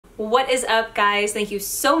What is up, guys? Thank you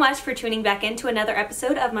so much for tuning back into another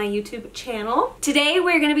episode of my YouTube channel. Today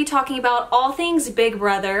we're going to be talking about all things Big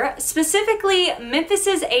Brother, specifically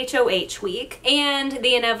Memphis's HOH week and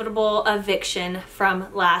the inevitable eviction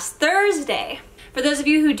from last Thursday. For those of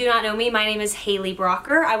you who do not know me, my name is Haleigh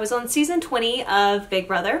Broucher. I was on season 20 of Big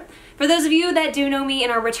Brother. For those of you that do know me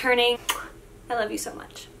and are returning, I love you so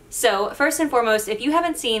much. So first and foremost, if you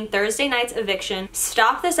haven't seen Thursday night's eviction,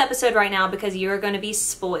 stop this episode right now because you're going to be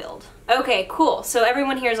spoiled. Okay, cool. So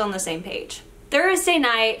everyone here is on the same page. Thursday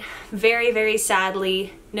night, very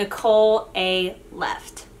sadly, Nicole A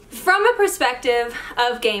left. From a perspective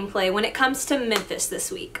of gameplay, when it comes to Memphis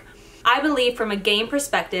this week, I believe from a game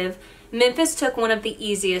perspective, Memphis took one of the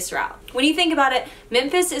easiest routes. When you think about it,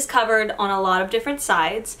 Memphis is covered on a lot of different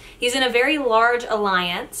sides. He's in a very large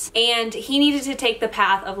alliance, and he needed to take the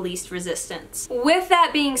path of least resistance. With that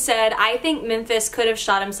being said, I think Memphis could have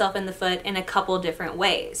shot himself in the foot in a couple different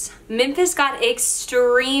ways. Memphis got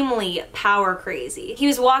extremely power crazy. He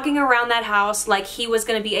was walking around that house like he was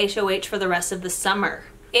going to be HOH for the rest of the summer.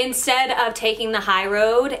 Instead of taking the high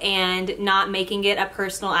road and not making it a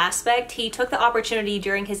personal aspect, he took the opportunity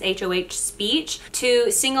during his HOH speech to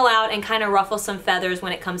single out and kind of ruffle some feathers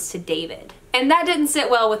when it comes to David. And that didn't sit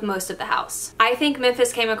well with most of the house. I think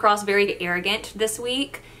Memphis came across very arrogant this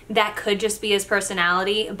week. That could just be his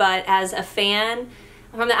personality, but as a fan,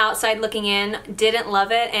 from the outside looking in, didn't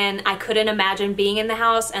love it, and I couldn't imagine being in the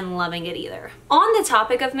house and loving it either. On the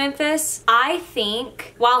topic of Memphis, I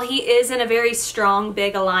think while he is in a very strong,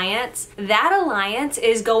 big alliance, that alliance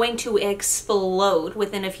is going to explode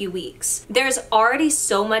within a few weeks. There's already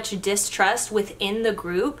so much distrust within the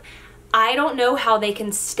group. I don't know how they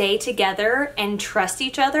can stay together and trust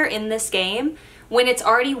each other in this game when it's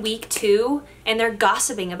already week 2 and they're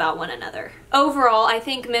gossiping about one another. Overall, I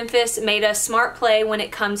think Memphis made a smart play when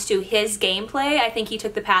it comes to his gameplay. I think he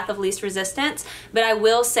took the path of least resistance, but I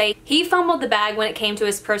will say he fumbled the bag when it came to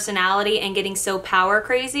his personality and getting so power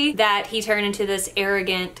crazy that he turned into this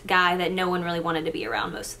arrogant guy that no one really wanted to be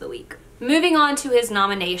around most of the week. Moving on to his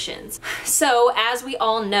nominations. So, as we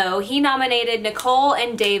all know, he nominated Nicole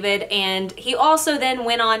and David, and he also then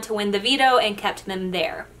went on to win the veto and kept them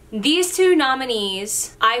there. These two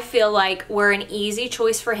nominees, I feel like, were an easy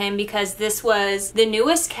choice for him because this was the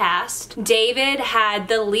newest cast. David had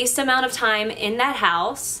the least amount of time in that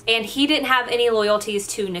house, and he didn't have any loyalties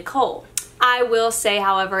to Nicole. I will say,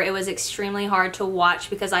 however, it was extremely hard to watch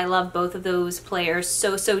because I love both of those players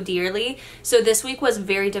so dearly. So this week was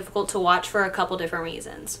very difficult to watch for a couple different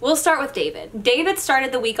reasons. We'll start with David. David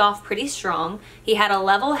started the week off pretty strong. He had a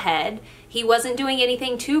level head. He wasn't doing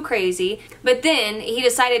anything too crazy, but then he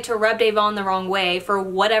decided to rub Davon the wrong way for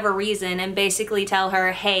whatever reason and basically tell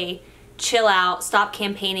her, hey, chill out, stop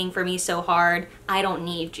campaigning for me so hard, I don't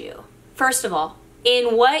need you. First of all,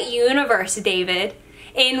 in what universe, David?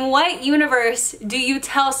 In what universe do you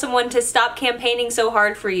tell someone to stop campaigning so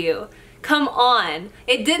hard for you? Come on.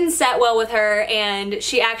 It didn't set well with her, and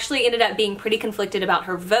she actually ended up being pretty conflicted about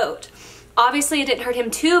her vote. Obviously, it didn't hurt him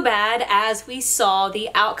too bad as we saw the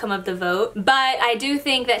outcome of the vote, but I do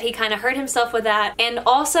think that he kind of hurt himself with that. And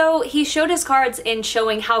also, he showed his cards in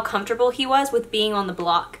showing how comfortable he was with being on the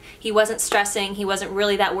block. He wasn't stressing, he wasn't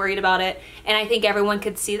really that worried about it, and I think everyone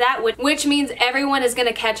could see that, which means everyone is going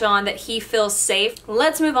to catch on that he feels safe.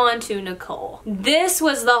 Let's move on to Nicole. This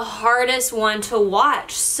was the hardest one to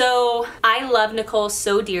watch. So I love Nicole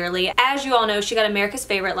so dearly. As you all know, she got America's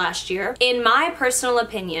Favorite last year. In my personal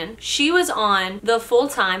opinion, she was on the full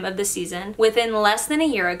time of the season within less than a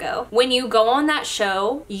year ago. When you go on that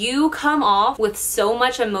show, you come off with so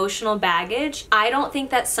much emotional baggage. I don't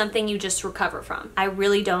think that's something you just recover from. I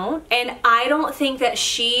really don't. And I don't think that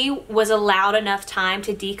she was allowed enough time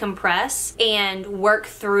to decompress and work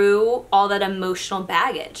through all that emotional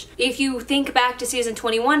baggage. If you think back to season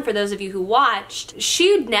 21, for those of you who watched,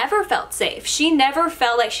 she never felt safe. She never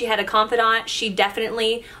felt like she had a confidant. She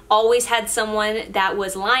definitely always had someone that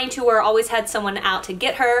was lying to her, always had someone out to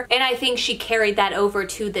get her, and I think she carried that over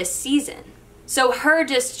to this season. So her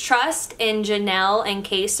distrust in Janelle and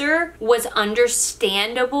Kaser was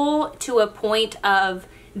understandable to a point of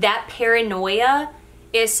that paranoia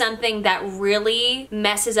is something that really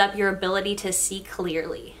messes up your ability to see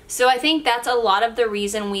clearly. So I think that's a lot of the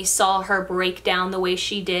reason we saw her break down the way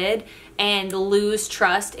she did and lose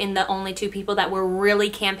trust in the only two people that were really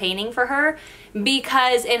campaigning for her,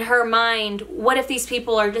 because in her mind, what if these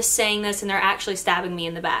people are just saying this and they're actually stabbing me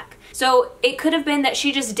in the back? So it could have been that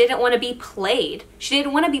she just didn't want to be played. She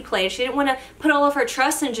didn't want to be played. She didn't want to put all of her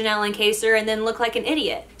trust in Janelle and Kaysar and then look like an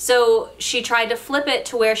idiot. So she tried to flip it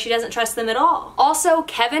to where she doesn't trust them at all. Also,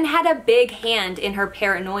 Kevin had a big hand in her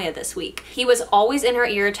paranoia this week. He was always in her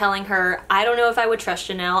ear telling her, I don't know if I would trust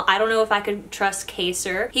Janelle. I don't know if I could trust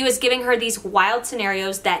Kaysar. He was giving her these wild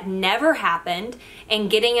scenarios that never happened and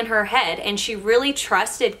getting in her head. And she really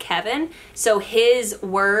trusted Kevin. So his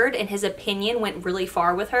word and his opinion went really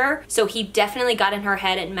far with her. So he definitely got in her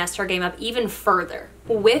head and messed her game up even further.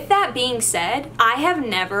 With that being said, I have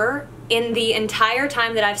never, in the entire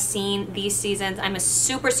time that I've seen these seasons, I'm a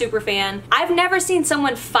super fan, I've never seen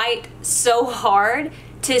someone fight so hard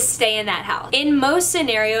to stay in that house. In most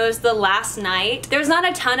scenarios, the last night, there's not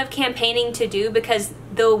a ton of campaigning to do because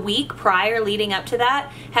the week prior leading up to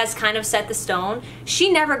that has kind of set the stone. She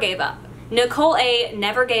never gave up. Nicole A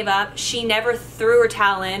never gave up. She never threw her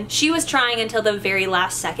towel in. She was trying until the very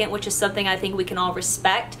last second, which is something I think we can all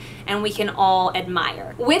respect and we can all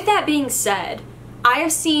admire. With that being said, I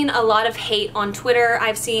have seen a lot of hate on Twitter.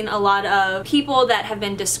 I've seen a lot of people that have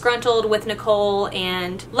been disgruntled with Nicole,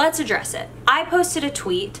 and let's address it. I posted a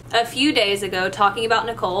tweet a few days ago talking about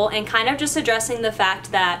Nicole and kind of just addressing the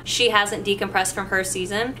fact that she hasn't decompressed from her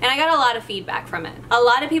season, and I got a lot of feedback from it. A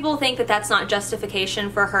lot of people think that that's not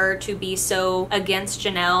justification for her to be so against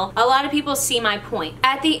Janelle. A lot of people see my point.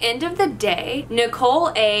 At the end of the day,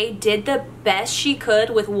 Nicole A did the best she could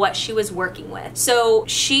with what she was working with. So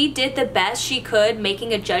she did the best she could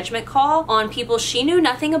making a judgment call on people she knew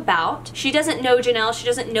nothing about. She doesn't know Janelle, she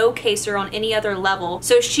doesn't know Kaysar on any other level.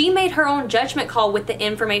 So she made her own judgment call with the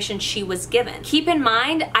information she was given. Keep in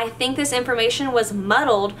mind, I think this information was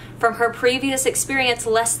muddled from her previous experience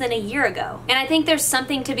less than a year ago. And I think there's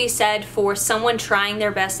something to be said for someone trying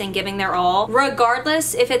their best and giving their all.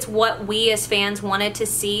 Regardless if it's what we as fans wanted to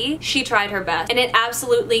see, she tried her best. And it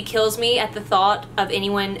absolutely kills me at the thought of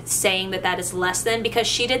anyone saying that that is less than, because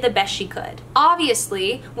she did the best she could.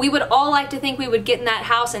 Obviously, we would all like to think we would get in that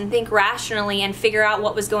house and think rationally and figure out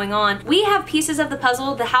what was going on. We have pieces of the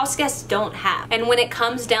puzzle the house guests don't have. And when it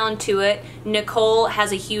comes down to it, Nicole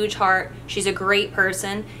has a huge heart. She's a great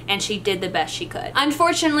person and she did the best she could.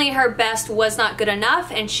 Unfortunately, her best was not good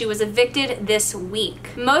enough and she was evicted this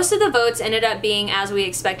week. Most of the votes ended up being as we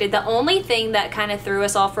expected. The only thing that kind of threw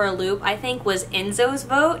us all for a loop, I think, was Enzo's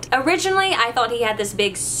vote. Originally, I thought he had this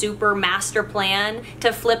big super master plan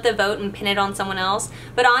to flip the vote and pin it on someone else.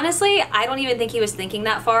 But honestly, I don't even think he was thinking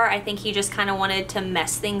that far. I think he just kind of wanted to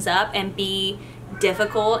mess things up and be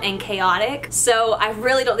difficult and chaotic. So I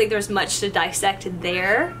really don't think there's much to dissect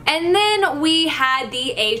there. And then we had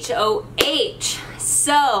the HOH.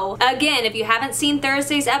 So again, if you haven't seen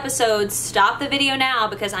Thursday's episode, stop the video now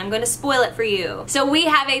because I'm going to spoil it for you. So we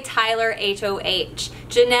have a Tyler HOH.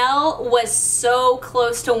 Janelle was so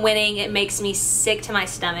close to winning, it makes me sick to my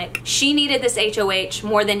stomach. She needed this HOH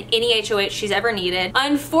more than any HOH she's ever needed.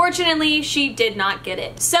 Unfortunately, she did not get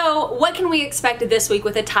it. So what can we expect this week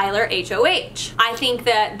with a Tyler HOH? I think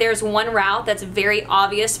that there's one route that's very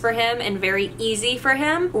obvious for him and very easy for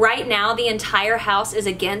him. Right now, the entire house is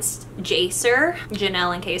against Jacer,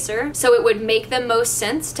 Janelle and Kaysar, so it would make the most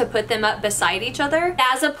sense to put them up beside each other.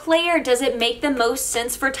 As a player, does it make the most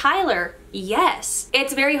sense for Tyler? Yes.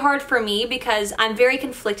 It's very hard for me because I'm very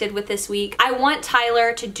conflicted with this week. I want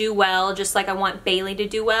Tyler to do well, just like I want Bailey to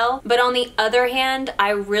do well. But on the other hand,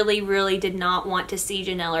 I really did not want to see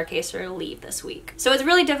Janelle or Kaysar leave this week. So it's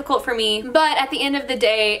really difficult for me. But at the end of the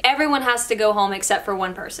day, everyone has to go home except for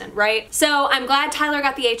one person, right? So I'm glad Tyler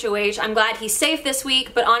got the HOH. I'm glad he's safe this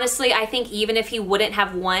week. But honestly, I think even if he wouldn't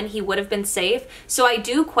have won, he would have been safe. So I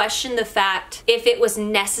do question the fact if it was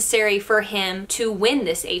necessary for him to win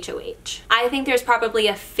this HOH. I think there's probably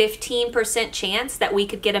a 15% chance that we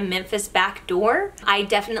could get a Memphis backdoor. I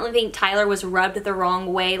definitely think Tyler was rubbed the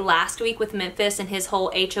wrong way last week with Memphis and his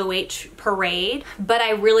whole HOH parade, but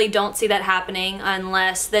I really don't see that happening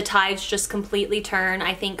unless the tides just completely turn.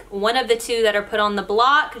 I think one of the two that are put on the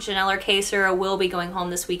block, Janelle or Kaysar, will be going home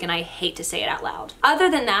this week, and I hate to say it out loud. Other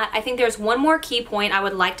than that, I think there's one more key point I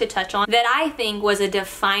would like to touch on that I think was a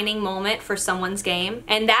defining moment for someone's game,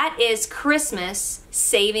 and that is Christmas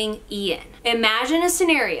saving Ian. Imagine a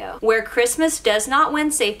scenario where Christmas does not win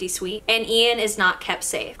Safety Suite and Ian is not kept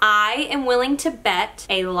safe. I am willing to bet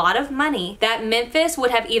a lot of money that Memphis would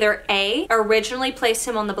have either A, originally placed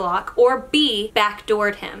him on the block, or B,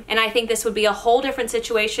 backdoored him. And I think this would be a whole different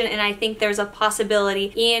situation, and I think there's a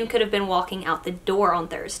possibility Ian could have been walking out the door on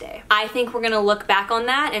Thursday. I think we're gonna look back on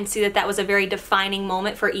that and see that that was a very defining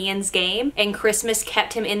moment for Ian's game, and Christmas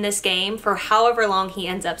kept him in this game for however long he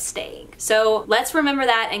ends up staying. So let's remember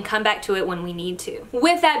that and come back to it when when we need to.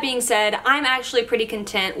 With that being said, I'm actually pretty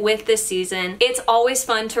content with this season. It's always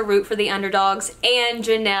fun to root for the underdogs, and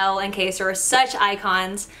Janelle and Kaser are such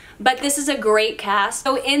icons, but this is a great cast.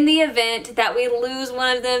 So in the event that we lose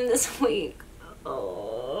one of them this week,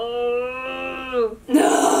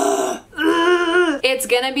 it's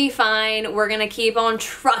gonna be fine. We're gonna keep on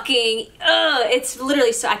trucking. It's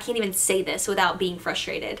literally so I can't even say this without being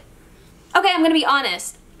frustrated. Okay, I'm gonna be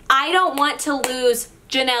honest. I don't want to lose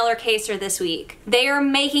Janelle or Kaser this week. They are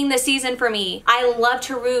making the season for me. I love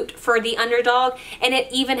to root for the underdog, and it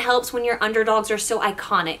even helps when your underdogs are so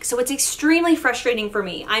iconic. So it's extremely frustrating for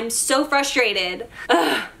me. I'm so frustrated.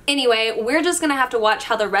 Ugh. Anyway, we're just gonna have to watch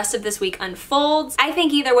how the rest of this week unfolds. I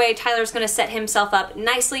think either way, Tyler's gonna set himself up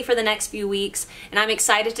nicely for the next few weeks, and I'm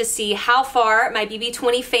excited to see how far my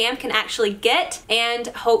BB20 fam can actually get, and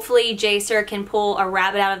hopefully Jaser can pull a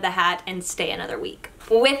rabbit out of the hat and stay another week.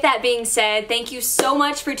 With that being said, thank you so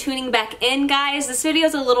much for tuning back in, guys. This video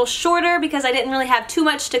is a little shorter because I didn't really have too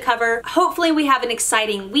much to cover. Hopefully we have an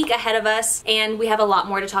exciting week ahead of us, and we have a lot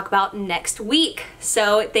more to talk about next week.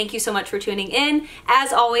 So thank you so much for tuning in.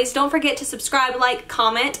 As always, don't forget to subscribe, like,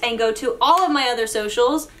 comment, and go to all of my other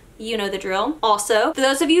socials. You know the drill. Also, for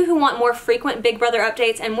those of you who want more frequent Big Brother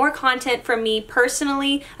updates and more content from me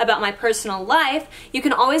personally about my personal life, you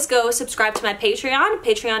can always go subscribe to my Patreon,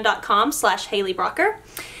 patreon.com/Haleigh Broucher,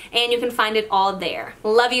 and you can find it all there.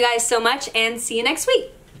 Love you guys so much, and see you next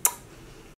week.